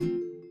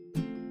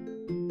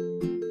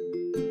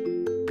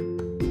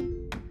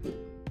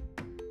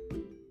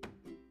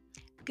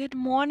Good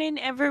morning,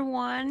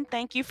 everyone.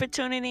 Thank you for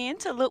tuning in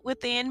to Look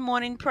Within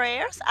Morning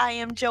Prayers. I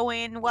am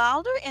Joanne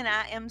Wilder, and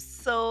I am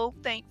so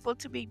thankful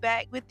to be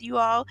back with you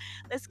all.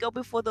 Let's go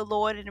before the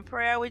Lord in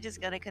prayer. We're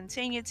just going to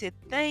continue to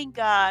thank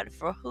God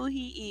for who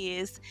He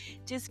is,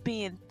 just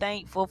being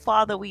thankful.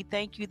 Father, we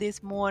thank you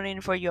this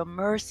morning for your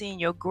mercy and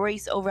your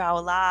grace over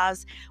our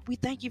lives. We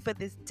thank you for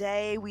this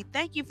day. We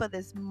thank you for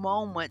this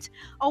moment.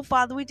 Oh,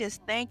 Father, we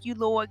just thank you,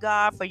 Lord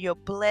God, for your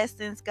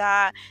blessings,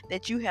 God,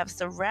 that you have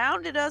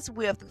surrounded us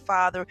with,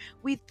 Father.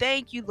 We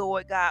thank you,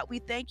 Lord God. We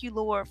thank you,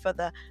 Lord, for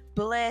the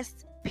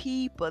blessed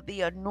people,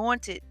 the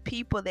anointed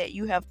people that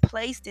you have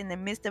placed in the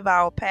midst of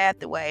our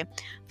pathway.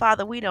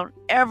 Father, we don't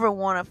ever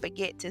want to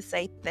forget to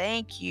say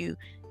thank you.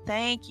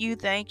 Thank you,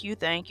 thank you,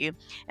 thank you.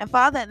 And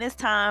Father, at this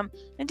time,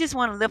 I just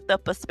want to lift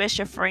up a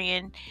special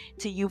friend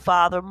to you,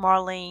 Father,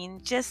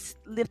 Marlene, just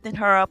lifting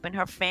her up and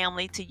her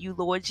family to you,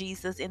 Lord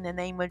Jesus, in the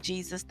name of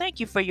Jesus. Thank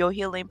you for your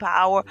healing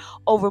power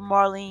over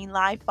Marlene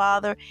life,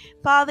 Father.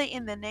 Father,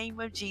 in the name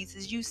of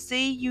Jesus, you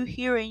see, you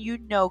hear, and you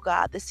know,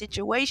 God, the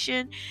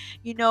situation.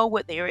 You know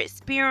what they're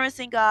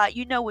experiencing, God.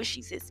 You know what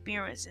she's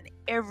experiencing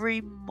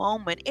every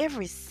moment,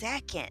 every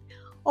second.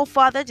 Oh,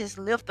 Father, just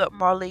lift up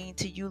Marlene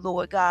to you,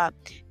 Lord God.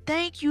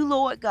 Thank you,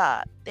 Lord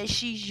God, that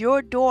she's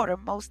your daughter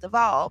most of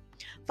all.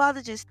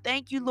 Father, just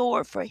thank you,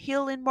 Lord, for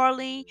healing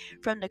Marlene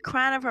from the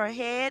crown of her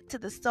head to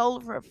the sole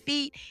of her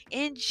feet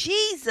in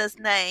Jesus'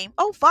 name.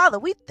 Oh, Father,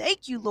 we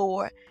thank you,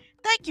 Lord.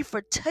 Thank you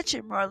for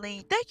touching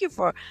Marlene. Thank you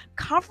for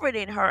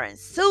comforting her and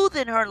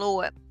soothing her,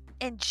 Lord.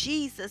 In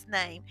Jesus'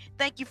 name.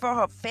 Thank you for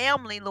her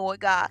family,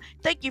 Lord God.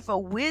 Thank you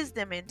for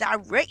wisdom and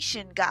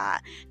direction, God.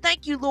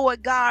 Thank you,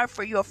 Lord God,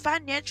 for your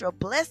financial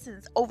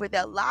blessings over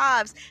their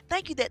lives.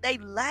 Thank you that they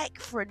lack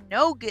for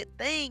no good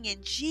thing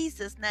in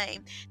Jesus'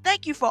 name.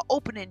 Thank you for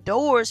opening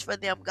doors for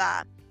them,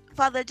 God.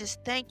 Father, just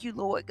thank you,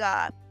 Lord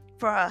God,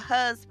 for her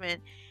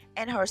husband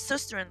and her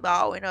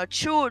sister-in-law and her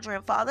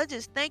children. Father,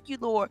 just thank you,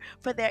 Lord,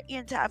 for their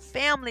entire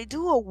family.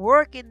 Do a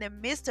work in the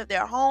midst of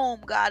their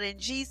home, God, in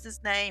Jesus'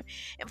 name.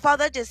 And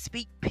Father, I just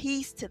speak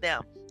peace to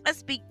them. I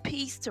speak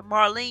peace to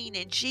Marlene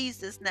in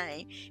Jesus'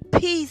 name.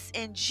 Peace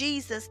in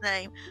Jesus'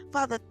 name.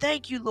 Father,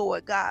 thank you,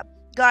 Lord God.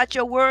 God,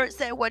 your word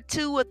said, where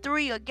two or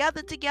three are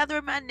gathered together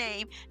in my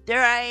name,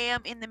 there I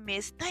am in the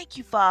midst. Thank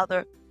you,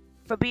 Father,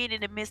 for being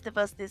in the midst of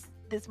us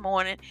this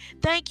morning.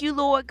 Thank you,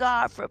 Lord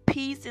God, for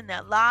peace in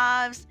their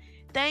lives.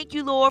 Thank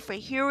you, Lord, for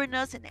hearing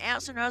us and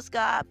answering us,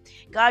 God.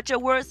 God, your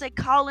word said,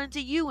 call unto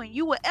you, and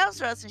you will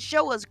answer us and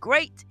show us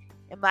great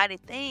and mighty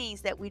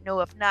things that we know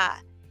of not.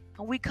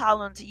 And we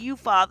call unto you,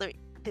 Father,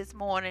 this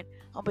morning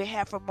on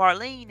behalf of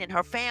Marlene and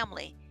her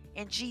family.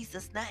 In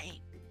Jesus' name.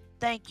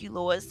 Thank you,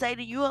 Lord.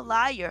 Satan, you're a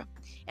liar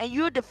and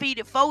you're a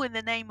defeated foe in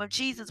the name of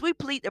Jesus. We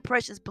plead the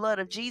precious blood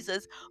of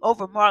Jesus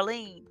over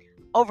Marlene,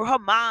 over her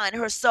mind,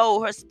 her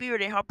soul, her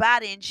spirit, and her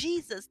body in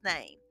Jesus'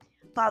 name.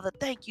 Father,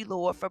 thank you,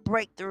 Lord, for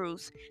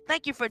breakthroughs.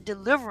 Thank you for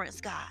deliverance,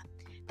 God.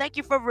 Thank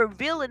you for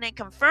revealing and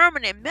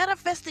confirming and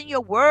manifesting your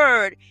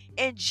word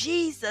in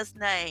Jesus'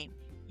 name,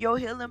 your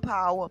healing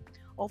power.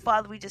 Oh,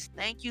 Father, we just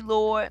thank you,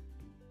 Lord,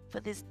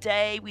 for this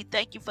day. We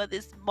thank you for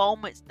this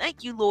moment.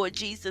 Thank you, Lord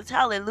Jesus.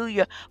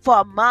 Hallelujah. For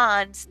our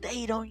mind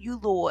stayed on you,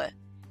 Lord.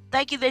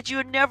 Thank you that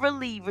you'll never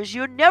leave us.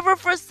 You'll never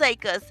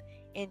forsake us.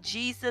 In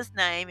Jesus'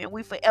 name. And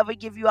we forever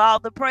give you all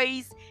the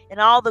praise and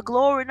all the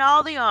glory and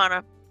all the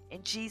honor.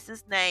 In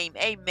Jesus' name.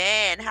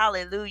 Amen.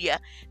 Hallelujah.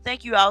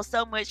 Thank you all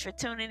so much for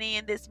tuning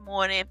in this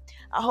morning.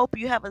 I hope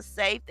you have a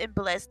safe and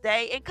blessed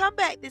day. And come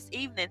back this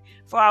evening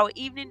for our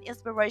evening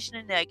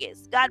inspirational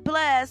nuggets. God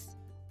bless.